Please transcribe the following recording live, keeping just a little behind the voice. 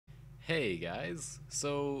Hey guys,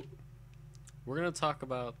 so we're gonna talk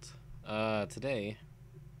about today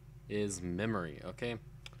is memory, okay?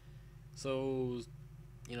 So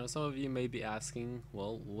some of you may be asking,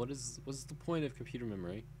 well, what's the point of computer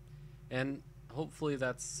memory? And hopefully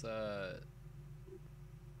that's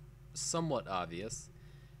somewhat obvious.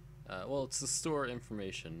 Well, it's to store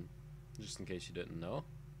information, just in case you didn't know.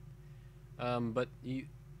 But you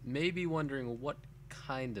may be wondering what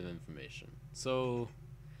kind of information. So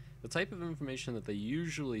the type of information that they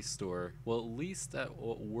usually store, well, at least at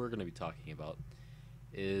what we're going to be talking about,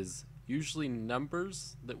 is usually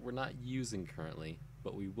numbers that we're not using currently,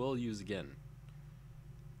 but we will use again.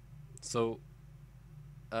 So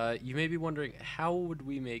you may be wondering, how would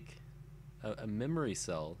we make a memory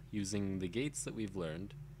cell using the gates that we've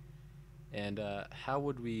learned, and how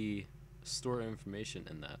would we store information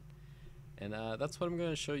in that? And that's what I'm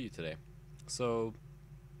going to show you today. So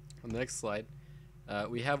on the next slide,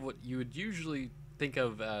 we have what you would usually think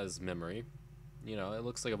of as memory. You know, it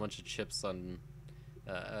looks like a bunch of chips on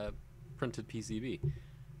a printed PCB.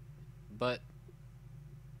 But,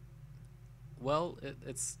 well,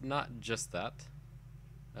 it's not just that.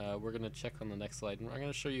 We're going to check on the next slide, and I'm going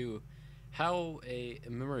to show you how a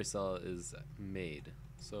memory cell is made.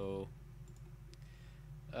 So,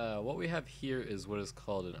 what we have here is what is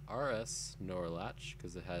called an RS NOR latch,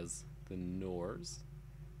 because it has the NORs,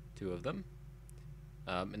 two of them.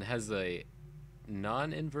 It has a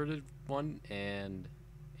non-inverted one and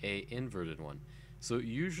a inverted one. So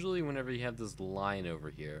usually whenever you have this line over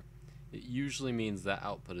here, it usually means that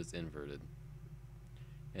output is inverted,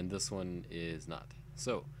 and this one is not.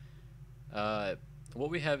 So what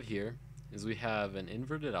we have here is we have an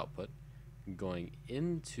inverted output going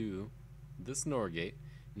into this NOR gate,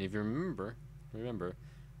 and if you remember,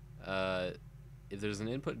 if there's an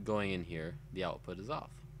input going in here, the output is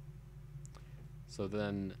off. So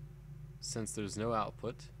then, since there's no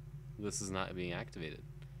output, this is not being activated.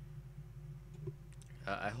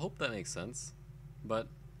 I hope that makes sense, but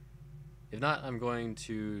if not, I'm going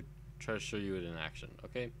to try to show you it in action,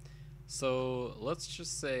 okay? So let's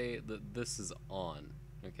just say that this is on,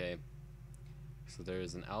 okay? So there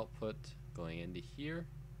is an output going into here,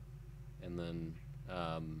 and then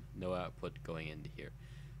no output going into here.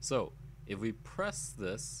 So if we press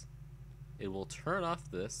this, it will turn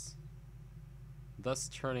off this, thus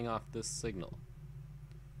turning off this signal.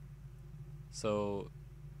 So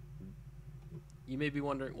you may be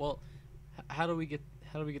wondering, well, how do we get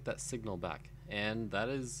that signal back? And that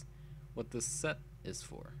is what this set is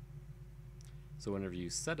for. So whenever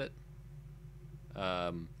you set it,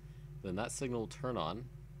 then that signal will turn on,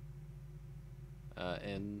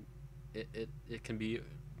 and it can be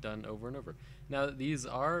done over and over. Now these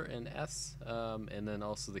R and S, and then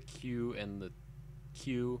also the Q and the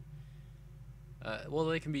Q. Well,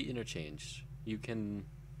 they can be interchanged. You can,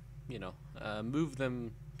 move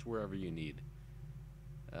them to wherever you need.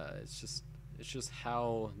 It's just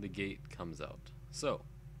how the gate comes out. So,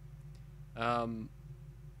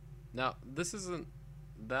 now this isn't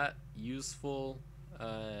that useful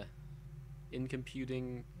in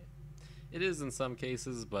computing. It is in some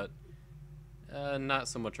cases, but not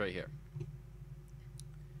so much right here.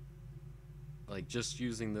 Like just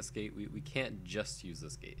using this gate, we can't just use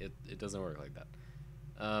this gate. It doesn't work like that.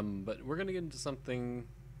 But we're gonna get into something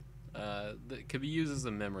that could be used as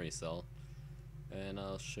a memory cell, and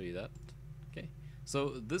I'll show you that. Okay,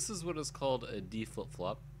 so this is what is called a D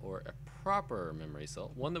flip-flop, or a proper memory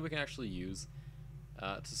cell, one that we can actually use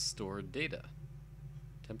to store data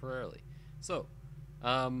temporarily. So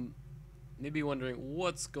maybe wondering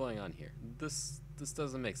what's going on here. This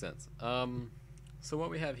doesn't make sense. So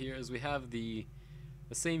what we have here is we have the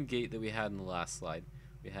same gate that we had in the last slide.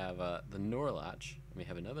 We have the NOR latch, and we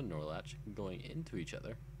have another NOR latch going into each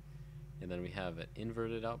other, and then we have an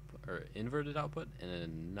inverted output and a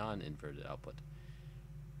non-inverted output.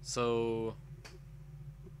 So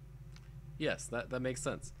yes, that makes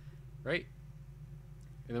sense, right?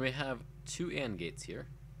 And then we have two AND gates here.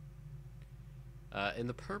 And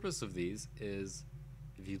the purpose of these is,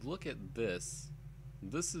 if you look at this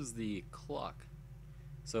is the clock.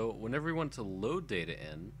 So whenever we want to load data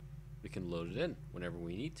in, we can load it in whenever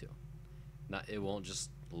we need to. It won't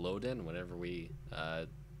just load in whenever we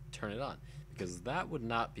turn it on, because that would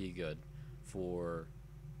not be good for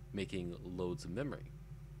making loads of memory.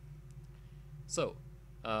 So,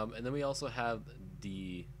 and then we also have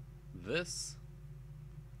this,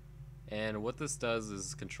 and what this does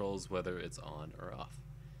is controls whether it's on or off.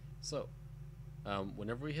 So,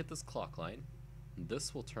 whenever we hit this clock line,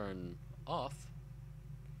 this will turn off.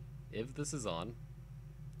 If this is on,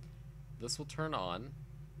 this will turn on,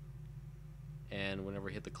 and whenever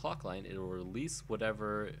I hit the clock line, it will release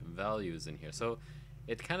whatever value is in here. So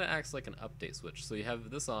it kind of acts like an update switch. So you have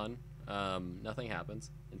this on, nothing happens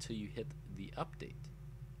until you hit the update.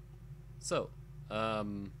 So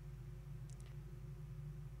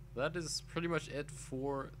that is pretty much it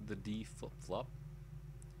for the D flip-flop.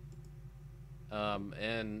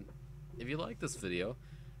 And if you like this video,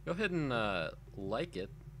 go ahead and like it.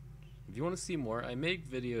 If you want to see more, I make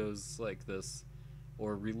videos like this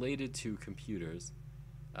or related to computers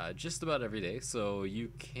just about every day, so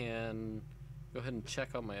you can go ahead and check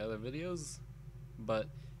out my other videos. But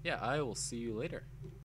yeah, I will see you later.